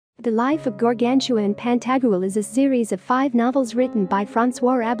The Life of Gargantua and Pantagruel is a series of 5 novels written by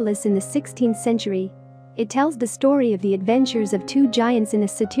François Rabelais in the 16th century. It tells the story of the adventures of 2 giants in a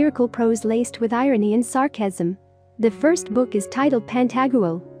satirical prose laced with irony and sarcasm. The first book is titled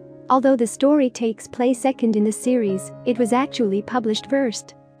Pantagruel. Although the story takes place second in the series, it was actually published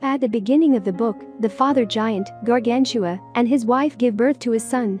first. At the beginning of the book, the father giant, Gargantua, and his wife give birth to a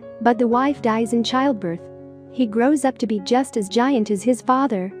son, but the wife dies in childbirth. He grows up to be just as giant as his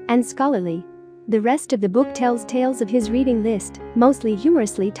father, and scholarly. The rest of the book tells tales of his reading list, mostly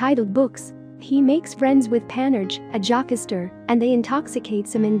humorously titled books. He makes friends with Panurge, a jokester, and they intoxicate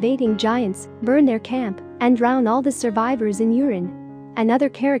some invading giants, burn their camp, and drown all the survivors in urine. Another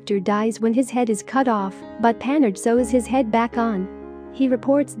character dies when his head is cut off, but Panurge sews his head back on. He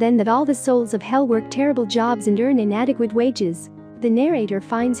reports then that all the souls of hell work terrible jobs and earn inadequate wages. The narrator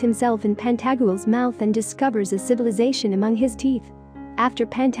finds himself in Pantagruel's mouth and discovers a civilization among his teeth. After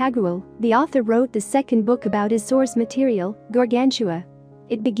Pantagruel, the author wrote the second book about his source material, Gargantua.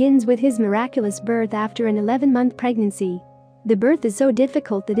 It begins with his miraculous birth after an 11-month pregnancy. The birth is so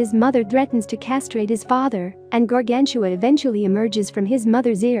difficult that his mother threatens to castrate his father, and Gargantua eventually emerges from his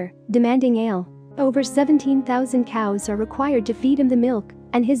mother's ear, demanding ale. Over 17,000 cows are required to feed him the milk,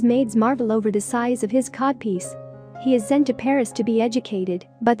 and his maids marvel over the size of his codpiece. He is sent to Paris to be educated,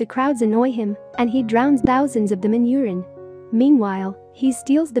 but the crowds annoy him, and he drowns thousands of them in urine. Meanwhile, he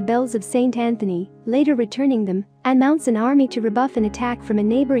steals the bells of Saint Anthony, later returning them, and mounts an army to rebuff an attack from a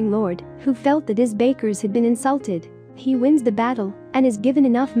neighboring lord, who felt that his bakers had been insulted. He wins the battle, and is given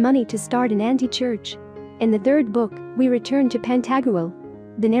enough money to start an anti-church. In the third book, we return to Pantagruel.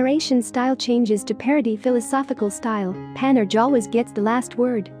 The narration style changes to parody philosophical style. Panurge always gets the last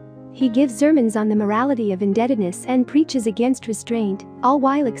word. He gives sermons on the morality of indebtedness and preaches against restraint, all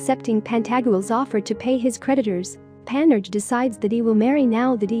while accepting Pantagruel's offer to pay his creditors. Panurge decides that he will marry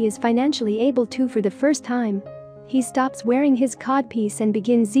now that he is financially able to for the first time. He stops wearing his codpiece and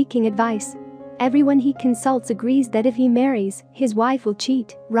begins seeking advice. Everyone he consults agrees that if he marries, his wife will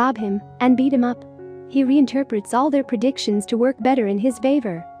cheat, rob him, and beat him up. He reinterprets all their predictions to work better in his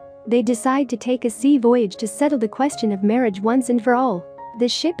favor. They decide to take a sea voyage to settle the question of marriage once and for all. The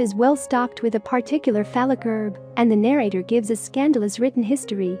ship is well stocked with a particular phallic herb, and the narrator gives a scandalous written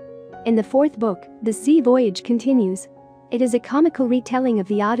history. In the fourth book, the sea voyage continues. It is a comical retelling of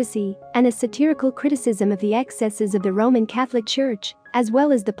the Odyssey and a satirical criticism of the excesses of the Roman Catholic Church, as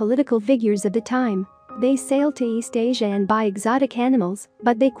well as the political figures of the time. They sail to East Asia and buy exotic animals,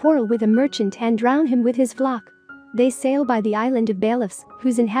 but they quarrel with a merchant and drown him with his flock. They sail by the island of bailiffs,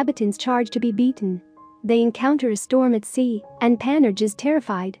 whose inhabitants charge to be beaten. They encounter a storm at sea, and Panurge is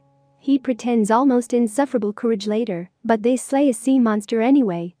terrified. He pretends almost insufferable courage later, but they slay a sea monster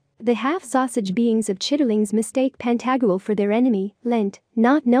anyway. The half-sausage beings of chitterlings mistake Pantagruel for their enemy, Lent,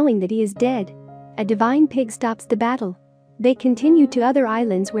 not knowing that he is dead. A divine pig stops the battle. They continue to other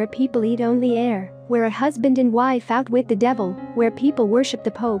islands where people eat only air, where a husband and wife outwit the devil, where people worship the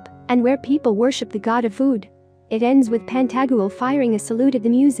Pope, and where people worship the god of food. It ends with Pantagruel firing a salute at the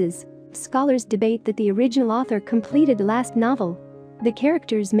muses. Scholars debate that the original author completed the last novel. The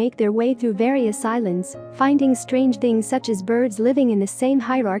characters make their way through various islands, finding strange things such as birds living in the same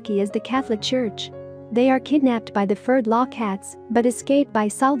hierarchy as the Catholic Church. They are kidnapped by the furred law cats, but escape by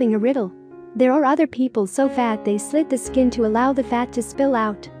solving a riddle. There are other people so fat they slit the skin to allow the fat to spill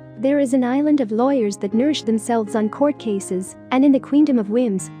out. There is an island of lawyers that nourish themselves on court cases, and in the Queendom of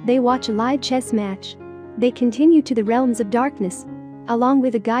Whims, they watch a live chess match. They continue to the realms of darkness. Along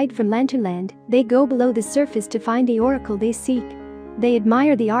with a guide from Lanternland, they go below the surface to find the oracle they seek. They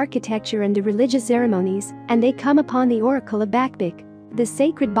admire the architecture and the religious ceremonies, and they come upon the oracle of Bakbik. The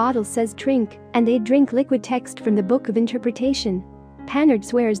sacred bottle says drink, and they drink liquid text from the Book of Interpretation. Panurge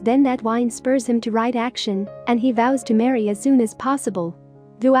swears then that wine spurs him to right action, and he vows to marry as soon as possible.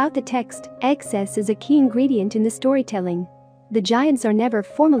 Throughout the text, excess is a key ingredient in the storytelling. The giants are never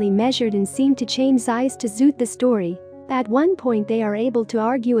formally measured and seem to change size to suit the story. At one point they are able to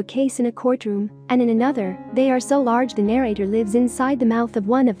argue a case in a courtroom, and in another, they are so large the narrator lives inside the mouth of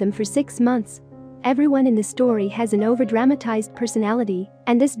one of them for 6 months. Everyone in the story has an over-dramatized personality,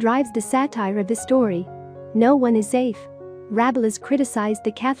 and this drives the satire of the story. No one is safe. Rabelais criticized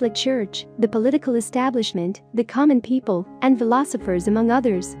the Catholic Church, the political establishment, the common people, and philosophers among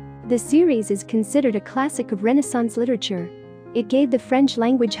others. The series is considered a classic of Renaissance literature. It gave the French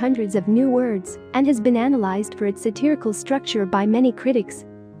language hundreds of new words and has been analyzed for its satirical structure by many critics.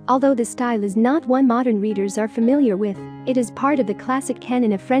 Although the style is not one modern readers are familiar with, it is part of the classic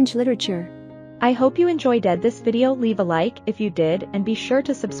canon of French literature. I hope you enjoyed this video. Leave a like if you did and be sure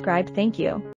to subscribe. Thank you.